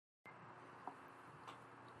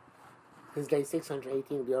This is day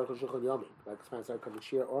 618 of the Aruch Shulchan Yomi. If I can sponsor a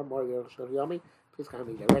share or more of the Aruch Shulchan Yomi, please contact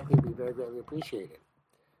me directly. It would be very greatly appreciated.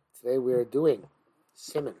 Today we are doing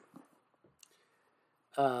Siman.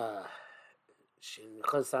 Shin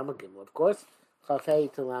Chaz Samagim, of course. Chav Hey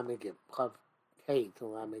to Lamagim. Chav Hey to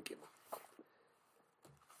Lamagim.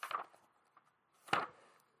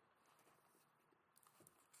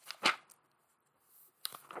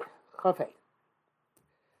 Chav Hey.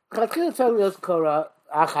 It's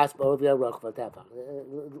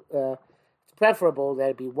preferable that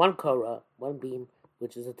it be one korah, one beam,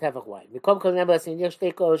 which is a tefach wide. If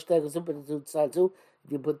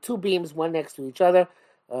you put two beams, one next to each other,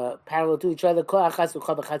 parallel to each other,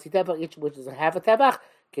 each which is a half a tefach,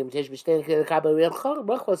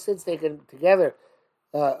 since they can together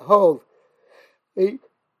hold a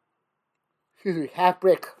half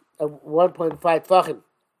brick of 1.5 tefachim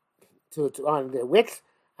on the width.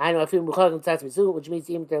 I know I feel which means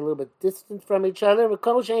even they're a little bit distant from each other.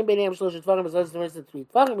 Between the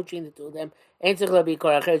two of them, ain't to be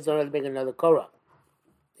korah. Don't have to make another korah.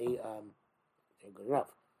 They're good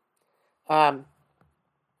enough.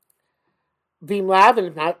 Vim lav, and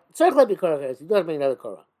if not, certainly be korah. You don't have to make another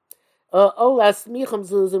korah. Olas micham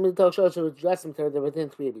zuzim and toshos to address them. They're within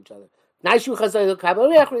three of each other. Naishu chazay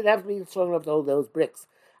kabarech. We'd have to be strong enough to hold those bricks.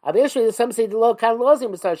 Obviously, some say the law can't lose him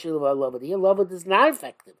beside Shiluva Lovat. Here, Lovat is not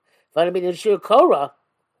effective. If I mean a sheer korah,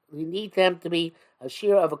 we need them to be a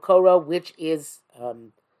sheer of a korah which is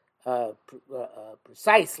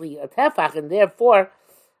precisely a tefach, and therefore,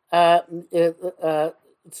 so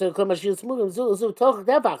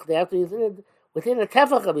they have to be within a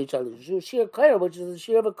tefach of each other. Sheer korah, which is a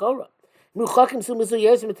sheer of a korah.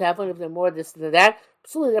 If they're more distant than that,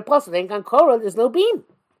 absolutely they're possible. They ain't got korah. There's no beam.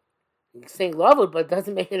 You can say loved, but it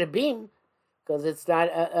doesn't make it a beam because it's not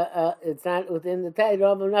within the you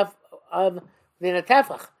don't have enough of within a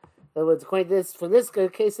tefach. In other words, according to this, for this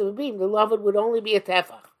case of a beam, the loved would only be a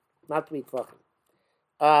tefach, not to be tefachim.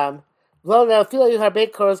 Now that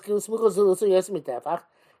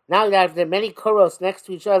there are many koros next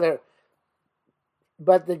to each other,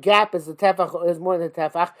 but the gap is the tefach is more than the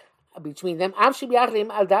tefach between them. Even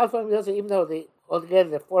though they altogether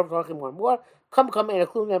they're 4 tefachim or more. Come and a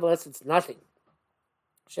clue, nevertheless, it's nothing.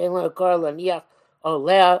 We don't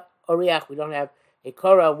have a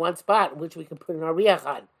korah in one spot in which we can put an ariach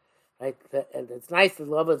on. Right? And it's nice that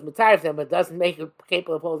love is matar of them, but it doesn't make it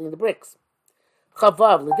capable of holding the bricks.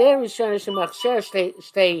 Chavav,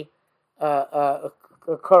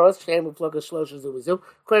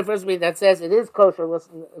 first mean that says it is kosher if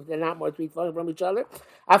they're not more 3 feet from each other.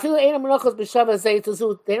 They don't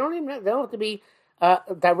have to be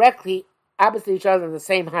directly opposite each other in the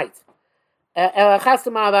same height. One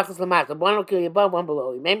will kill you above, one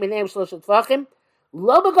below. Maybe name Shlosh Tvachim.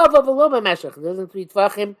 Lo begava v'lo b'meshach. It doesn't 3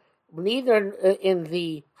 Tvachim, neither in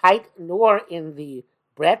the height nor in the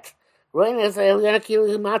breadth.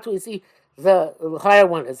 You see the higher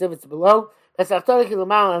one as if it's below. That's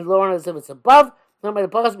and lower as if it's above.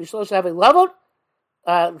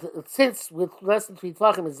 Since with less than 3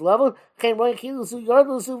 Tvachim is leveled,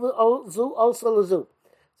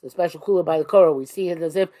 the special kula by the korah, we see it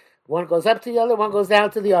as if one goes up to the other, one goes down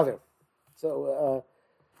to the other. So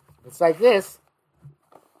it's like this,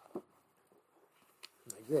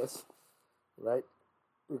 right?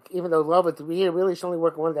 Even though Lavan here really should only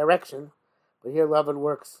work in one direction, but here Lavan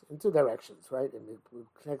works in 2 directions, right? And it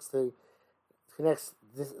connects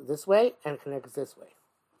this way and it connects this way.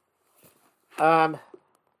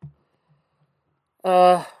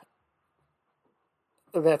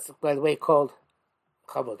 That's, by the way, called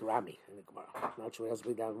Chavod Rami in the Gemara. I'm not sure what else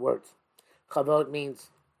we down words. Chavod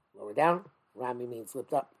means lower down. Rami means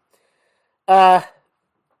lift up. As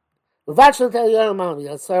long as the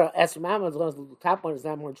top one is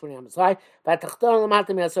not more than 20 amas high, but the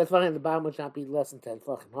bottom would not be less than 10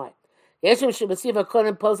 tefachim high. The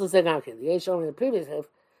Yeshua in the previous half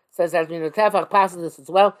says that the tefach passes this as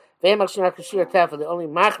well. The only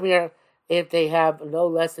machmir if they have no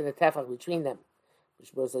less than a tefach between them, which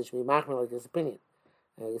should be machmir like this opinion.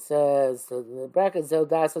 It says the bracket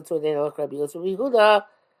Zeldas to the Rabbi Yosef Yehuda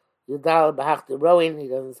Yudal Bahach the rowing. He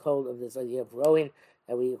doesn't hold of this idea of rowing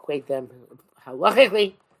that we equate them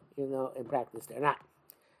halachically, in practice they're not.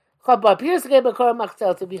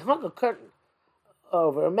 To be hung a curtain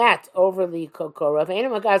over a mat over the korah,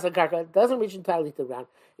 it doesn't reach entirely to the ground.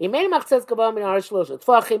 If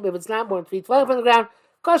it's not more than 3 feet from the ground,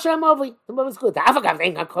 kosher amovi, the move is good.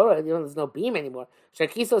 There's no beam anymore.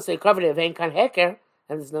 Shakiso say covered it, heker.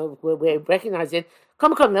 And there's no way of recognizing it.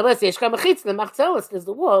 Nevertheless, there's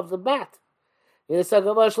the wall of the mat. It's one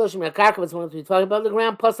of 3 talking about the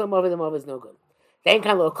ground, plus them over is no good. Then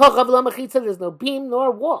can lo kochav lo mechitza. There's no beam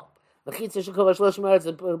nor wall. Mechitza shekova shloshim aretz.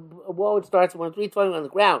 A wall which starts when 320 on the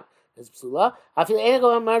ground is psula. Afil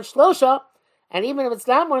enigo emerge shlosha. And even if it's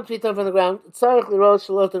not more than 320 from the ground, tzarich lirosh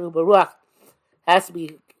shalotanu baruach. Has to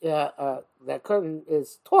be that curtain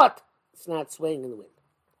is taut. It's not swaying in the wind.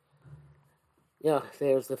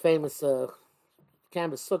 There's the famous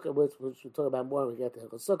canvas sukkah, which we'll talk about more when we get to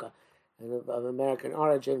Hilchos Sukkah, and of American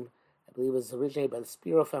origin. I believe it was originated by the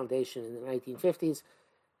Spiro Foundation in the 1950s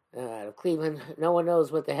out of Cleveland. No one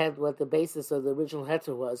knows what the basis of the original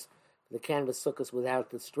heter was, the canvas sukkahs without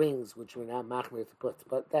the strings, which were not machmir to put,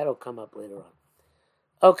 but that'll come up later on.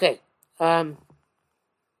 Okay.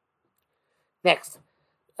 Next.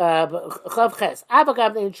 Chav Ches.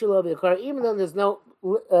 Even though there's no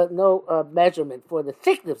measurement for the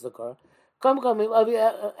thickness of the Korah,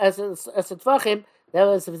 as a Tvachim, that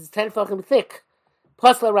was if it's 10 Tvachim thick.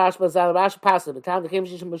 Pasla Rash Bazal Rash Pasla, the time the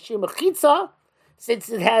Kemshim Mashim Mechitza, since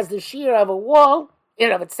it has the shear of a wall in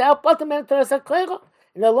and of itself, but the Mentor it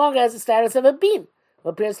no longer has the status of a beam.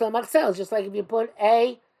 But Pirsla Machzel is just like if you put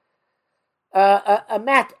a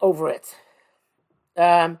mat over it.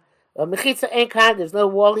 Mechitza ain't kind, there's no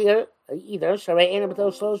wall here either. Sharei ain't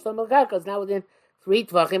betul shlosh tamagaka, because now within 3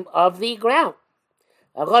 tvachim of the ground.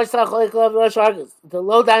 The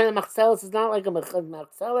low down in the machzelis is not like a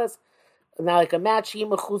machzelis, not like a mat. She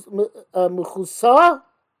mechusa,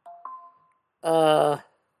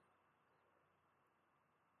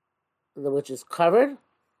 which is covered. It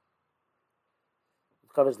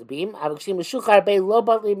covers the beam. I guess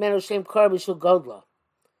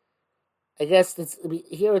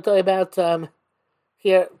here we're talking about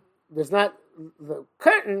here. There's not the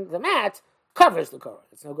curtain, the mat covers the Korah.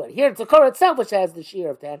 It's no good. Here it's the Korah itself which has the shear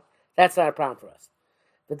of 10. That's not a problem for us.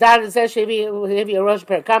 The dad says Shevi a Rosh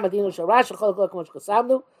Perikamadino Sharash Cholok Mosh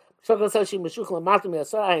Kosamnu Shokol Soshi Meshuchel Matim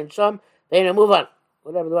Yasar and Shom. Then move on.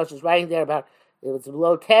 Whatever the Rosh is writing there about if it's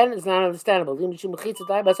below 10, it's not understandable. If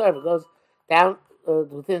it goes down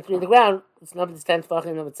within 3 of the ground, it's not the 10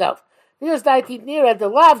 tefachim of itself. Near at the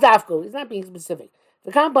lav dafko. He's not being specific.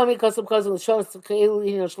 The company because of the shows to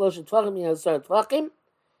shlosh tvachim.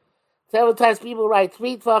 Several times people write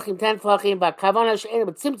 3 tvachim, 10 tvachim, but kavana she'ena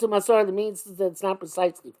but tzimtzum masor. That means that it's not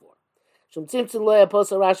precisely 4. Shum tzimtzum lo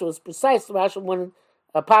apostle Rashi was precise. The Rashi one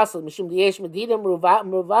apostle mishum diyesh medidim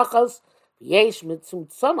muruvachos yesh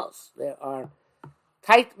mitzumtzamos. There are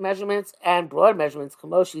tight measurements and broad measurements.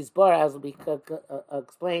 Kamoshi's bar, as will be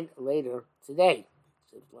explained later today.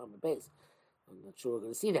 On the base, I'm not sure we're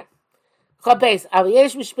going to see that. Some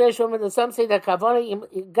say that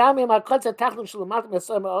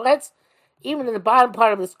even in the bottom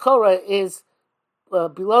part of this Korah is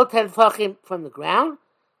below 10 tefachim from the ground.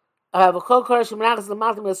 And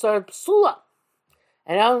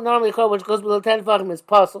normally a Korah which goes below 10 tefachim is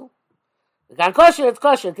puzzle. It's kosher. It's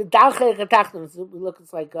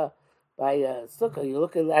like by sukkah. You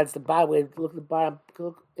look at that's the bottom way. Look at the bottom.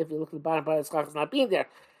 If you look at the bottom part of the sukkah, not being there.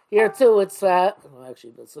 Here too, it's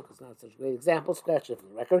actually the sukkah is not such a great example. Scratch it for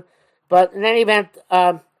the record. But in any event,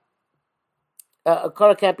 a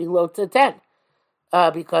Korah can't be low to 10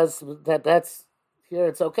 because that's here.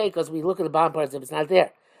 It's okay because we look at the bottom parts if it's not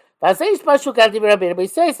there. But he says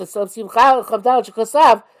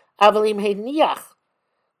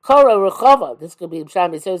Korah rechava. This could be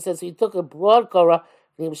Psham. He says he took a broad Korah,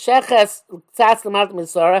 and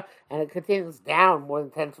it continues down more than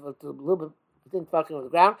 10 to a little bit within fucking on the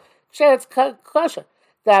ground. It's kosher.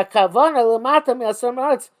 The kavana lamata me'asar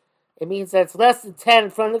ma'aretz. It means that it's less than 10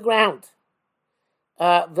 from the ground.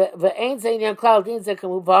 The ain zayin klal din ze can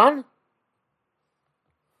move on.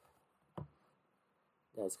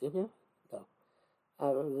 Did I skip here? No.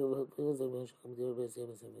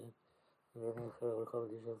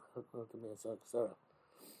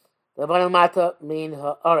 The Mata mean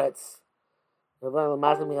haaretz. The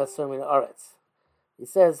Mata mean asur min haaretz. He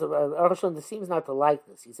says Arushon seems not to like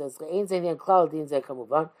this. He says ein zayin klal din ze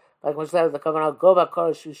kamuvan. Like when says the kavanah gova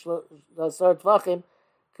kar shushlo asur tvachim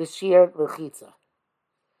kashir v'chitza.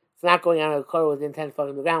 It's not going on a Korah within 10 feet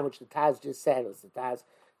of the ground, which the Taz just said. It was the Taz.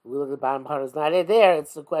 We look at the bottom part, it's not there.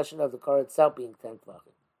 It's the question of the Korah itself being 10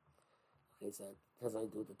 feet. Okay, so it has nothing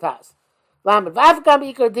to do with the Taz.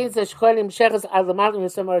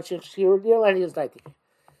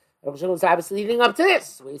 Was obviously leading up to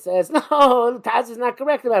this. Where he says, no, the Taz is not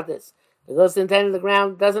correct about this. It goes to the 10 of the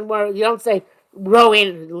ground, doesn't work. You don't say, row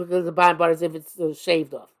in, look at the bottom part as if it's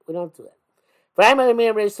shaved off. We don't do that.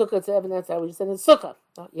 Sukkah, it's evidence that we said in Sukkah.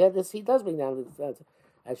 Yeah, this he does bring down.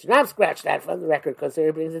 I should not scratch that from the record because he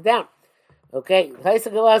brings it down. Okay, was 10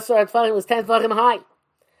 tefachim high.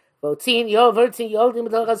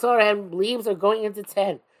 And leaves are going into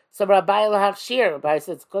 10. So Rabbi Lahachshir, Rabbi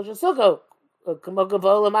says, Kosher Sukkah,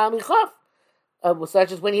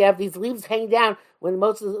 such as when you have these leaves hang down when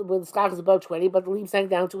the stock is above 20, but the leaves hang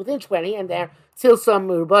down to within 20, and they're still some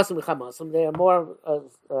rubasim v'chamosim. They are more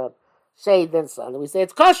shade than sun. And we say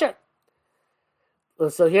it's kosher.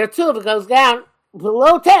 So here too, if it goes down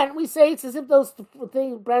below 10, we say it's as if those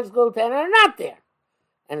branches go 10 are not there,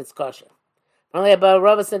 and it's kosher. Only about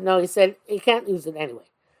Rava said no. He said you can't use it anyway.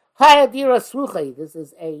 Hayadira sruchai. This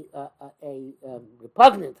is a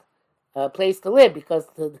repugnant place to live because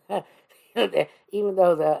even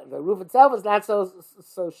though the roof itself is not so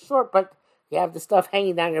short, but you have the stuff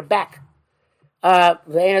hanging down your back. The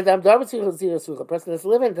person that's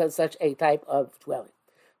living in such a type of dwelling.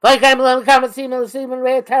 We pass in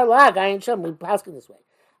this way.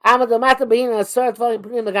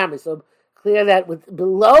 So clear that with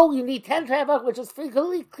below you need 10 tefach, which is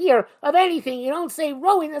frequently clear of anything. You don't say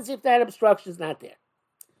rowing as if that obstruction is not there.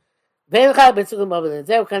 Does not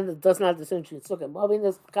distinguish sukkah movi in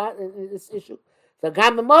this issue. So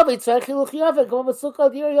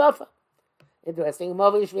interesting.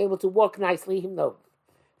 Movi should be able to walk nicely, even though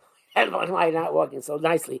I don't know why you're not walking so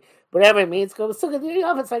nicely. Whatever it means, it's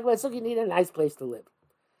like when you need a nice place to live.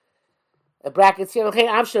 Brackets here,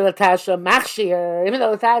 I'm sure the Tasha Machshir, even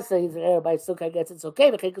though the Tasha says by Sukkah, I guess it's okay,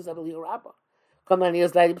 because of the Rabba. Come on, I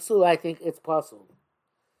think it's possible.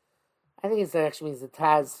 I think it actually means the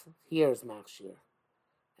Taz here is Machshir,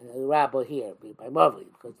 and the Rabba here by Movi,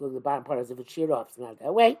 because look at the bottom part as if it's sheared off. It's not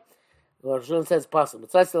that way. Or Shulun says possible.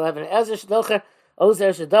 But so I still have an Ezer Shdocher, Ozer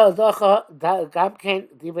Shdocher, Gamken,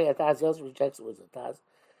 Divrei Ataz, Yosef rejects the words of Taz.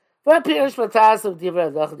 For a Pirish for Taz of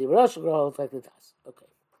Divrei Adocha, Divrei Rosh, holds like the Taz. Okay.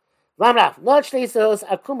 Lamraf, not Shleisos,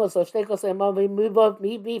 Akumos, or Shtekos, and Movi, Mubov,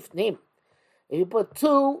 Mibif, Nim. If you put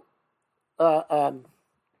two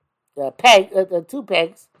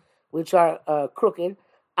pegs, which are crooked,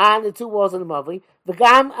 on the two walls of the Movi, the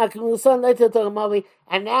Gam, Akimuson, later to the Movi,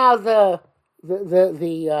 and now the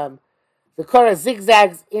Korah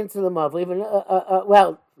zigzags into the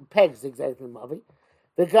Movi, pegs zigzags into the Movi.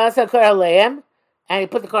 The Gasa Korah Leim, and he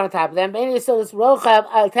put the Korah on top of them. And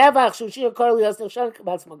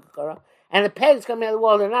the pegs coming out of the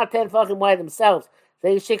wall, they're not 10 fucking wide themselves.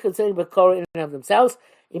 They should consider the Korah in and of themselves.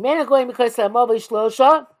 If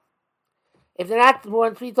they're not more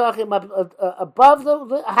than 3 talking above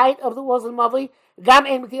the height of the walls of the Movi,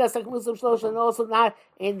 and also not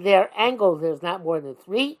in their angle, there's not more than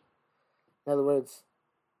 3. In other words,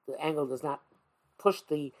 the angle does not push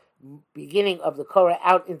the beginning of the Korah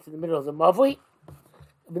out into the middle of the Movi.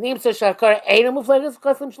 So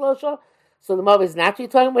the Movi is not to be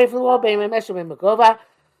talking away from the wall,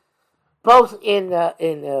 both in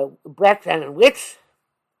breadth and in width.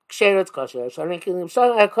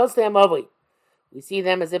 We see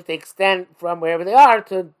them as if they extend from wherever they are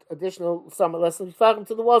to additional somewhat less than 5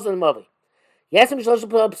 to the walls of the Movi. Yes, but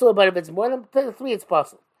if it's more than 3, it's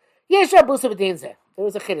possible. There is a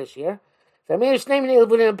chiddush here. That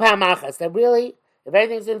really, if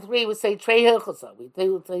everything's in 3, we say trei hilchasa. We say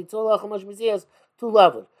 2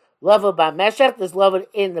 lavud. Lavud ba meshach, there's lavud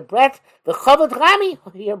in the breadth. The chavod rami,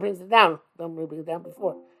 here brings it down. Don't bring it down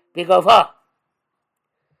before. Big of ha.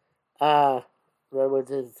 In other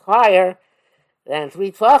words, it's higher than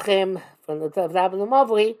 3 tvachim from the top of the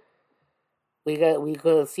Movi. We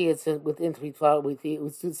could see it's within 3 tvachim. We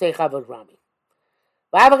say chavod rami.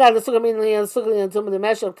 It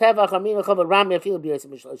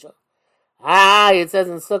says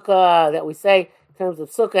in Sukkah that we say in terms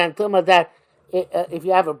of Sukkah and Tumah that if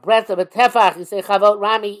you have a breadth of a tefach, you say chavot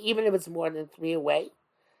rami even if it's more than 3 away.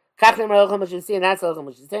 Okay,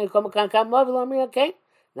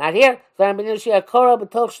 not here.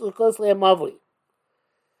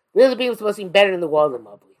 Really, people supposed to be better than the wall of the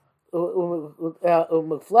Mavli.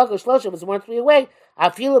 If it's more than 3 away, I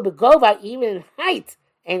feel a begova even in height.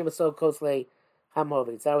 And it was so closely Hamovi.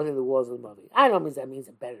 It's not within the walls of the Movi. I don't mean that means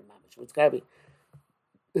it's better than Mamish. It's got to be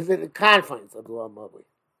within the confines of the wall of Movi.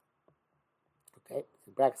 Okay?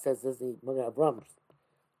 The bracket says this is the Magen Avraham.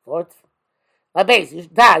 4th. My base. You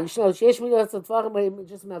should know. Sheesh Midas of Tvachim, we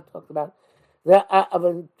just talked about. The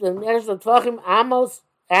measures of Tvachim, Amos,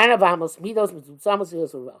 and of Amos, Midos, Mitzamos,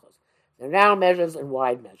 Midos, and Vachos. They're narrow measures and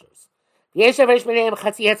wide measures. The difference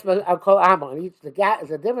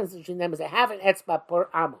between them is a half an etzba per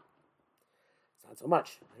amma. It's not so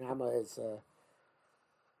much. An amma is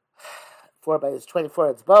 4 by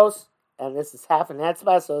 24 etzbos, and this is half an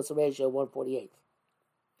etzba, so it's a ratio of 148.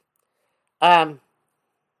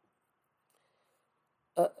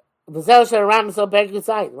 The Ram says,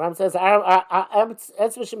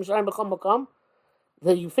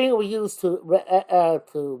 the finger we use to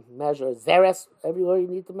measure zeres, everywhere you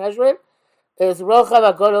need to measure it, is rochav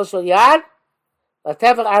agodol shel yad,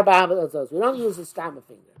 latefach arba amot. We don't use the stammer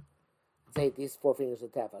finger. Say these 4 fingers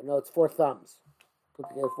of tefach. No, it's 4 thumbs. Put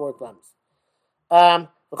together 4 thumbs.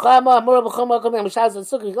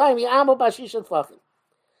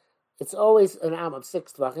 It's always an am of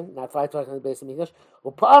 6 tvachim, not 5 tvachim in the base of English.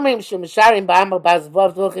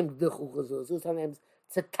 Sometimes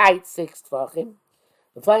it's a tight 6 tvachim.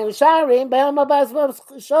 They're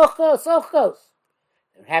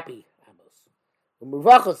happy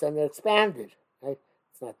amos. And they're expanded. Right?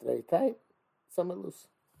 It's not very tight. Some are loose.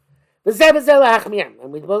 And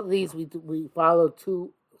with both of these, we follow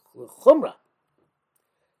 2 chumrah.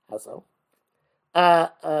 How so?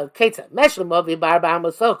 Ketza Meshlemovi Barba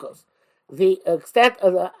Amosokos. The extent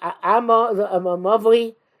of the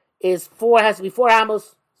Amavli is 4, has to be 4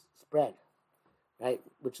 amos spread, right?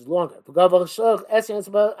 Which is longer.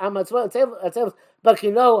 But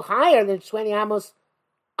you know, higher than 20 amos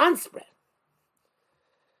unspread.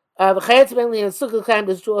 This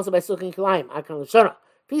is true also by Sukkah Kilayim. Akan Lashona.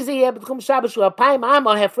 Pizzi B'Tchum Shabbos Shu Apayim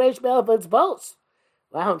Amo Hefresh Bel V'Tz Bos.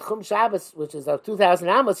 Well, in Chum Shabbos, which is 2,000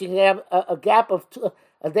 amos, you can have a gap of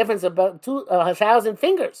a difference of about 1,000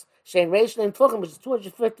 fingers. Shein Reish and Tfuchim, which is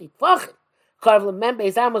 250 Tfuchim. Karv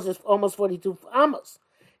Membe's amos is almost 42 amos.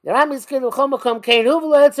 The Rambam is going to Chomakom Kain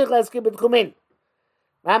Huvla Hitzich Let's keep it Chumin.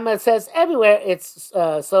 Rambam says everywhere it's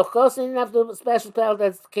so close, and you have to special tell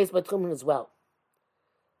that's the case by Chumin as well.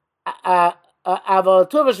 Avo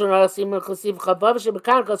Tuvashun Simon Chasiv Chavav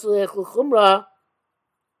Shebekan Kasul Chumra.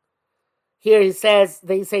 Here he says,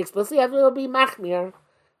 they say explicitly, it will be machmir.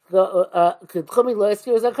 Tchumin lo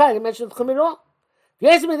eskir zakai. He mentioned tchumin all.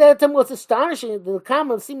 Yes, me that what's astonishing. The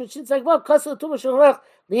common seeming shit's like, well, kasul tuva shalach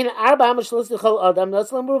lina arba amos shlos lichol adam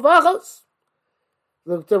naslam ruvachos.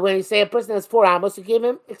 When you say a person has 4 amos, you give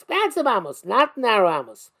him expansive amos, not narrow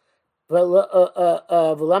amos. But why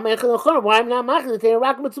am I not machmir? They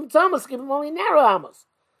rock mitzum amos, give him only narrow amos.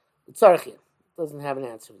 Tzarchim doesn't have an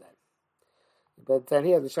answer to that. But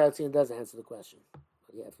here, the Sharatzin does answer the question.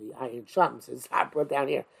 But you have the Ayin Shams. It's not brought down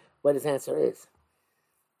here what his answer is.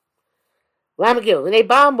 Lamagil. When they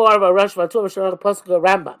bomb more of a rush for a Torah Shara Pasuk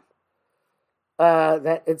Rambam,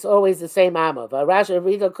 that it's always the same Amma. Rasha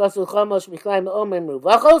Rita Kosul Chomosh Miklaim Omen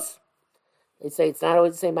Ruvachos. They say it's not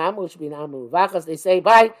always the same Amma, which would be an Amma Ruvachos. They say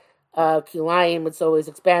by Kilayim, it's always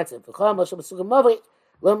expansive. The Chomosh Basuka Movi,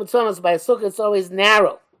 Lo Mitzonos by a Sukkah, it's always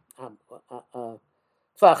narrow.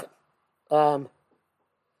 Tvachim. The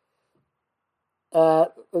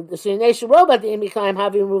Shination robot the Imikayim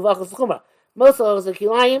having Ruvachos Chumrah. Most of the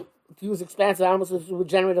Kilayim to use expansive amos would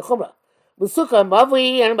generate a Chumrah. With Sukkah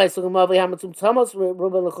Mavli and by Sukkah Mavli Hamatum Tomos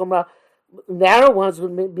Rubel Chumrah, narrow ones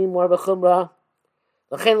would be more of a Chumrah.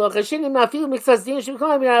 Therefore,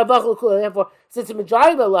 since the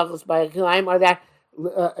majority of the halachos by a Kilayim are that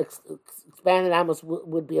expanded amos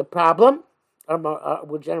would be a problem or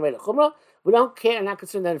would generate a Chumrah, we don't care and not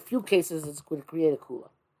concerned that in a few cases it's going to create a kula.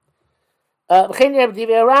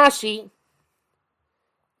 Rashi.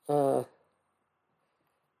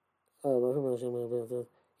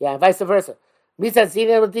 Yeah, and vice versa. By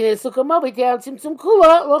Sukkah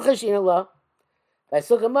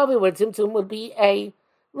Mobi, where Tzimtzum would be a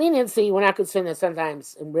leniency, we're not concerned that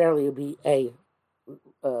sometimes and rarely it would be a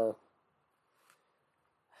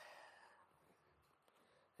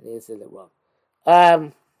I said that wrong.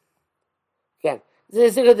 Again,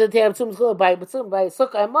 this is the Tzimtzum by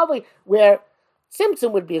Sukkah and Mobi, where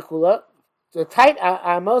Tzimtzum would be a kula. The tight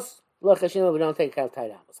amos, we don't take out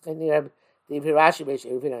tight amos.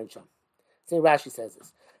 Rashi says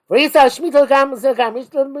this.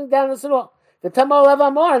 The Tamal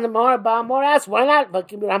Leva more and the more asks, why not? But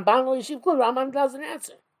Ramban doesn't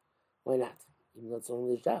answer. Why not? Even though it's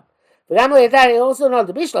only his job. But I also know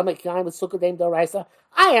the Bishlam with Sukkah Dame Doraisa.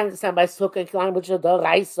 I understand by Sukkah Kilayim which is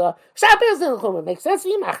Doraisa. Shabbos in the Chumah makes sense for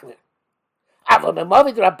you, Machner. But the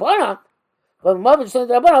Movid Rabbana, but the Movid says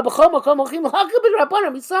Rabbana, B'chom Makom Ochim Hakab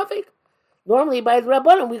Rabbana, Misafik. Normally by the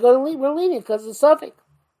Rabbana we're lenient because of the Safik.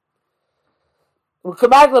 We come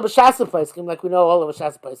back to the B'shasa place, like we know all of the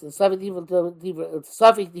B'shasa place. And Safik Divreim,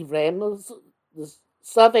 the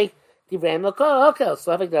Safik Divreim, okay,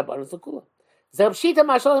 Safik Rabbana is the Kula. Zebshita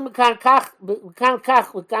Mashalim Kan Kach, the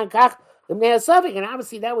Mnei Safik, and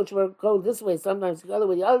obviously that which we're going this way, sometimes the other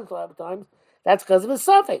way, the other times, that's because of his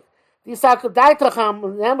Safik. The Sakadaitacham,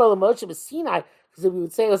 remember the Moshe Sinai, because if we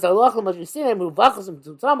would say it was Allah Moshe Sinai, Ruvachos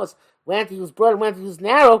and Thomas, when to use broad, when to use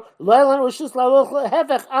narrow, we're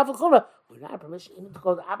not permission even to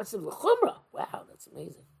go the opposite of the Chumrah. Wow, that's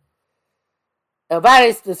amazing. I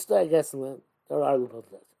guess there are loopholes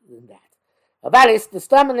in that. Avaris, the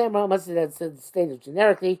stam and name must have stated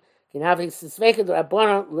generically, can have a sisveka the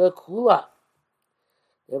rabbanon lekula.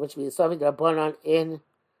 There which be something the rabbanon in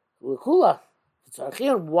lekula.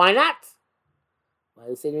 Why not? Why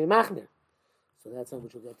you say machmir? So that's how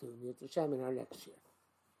which we'll get to in our next year.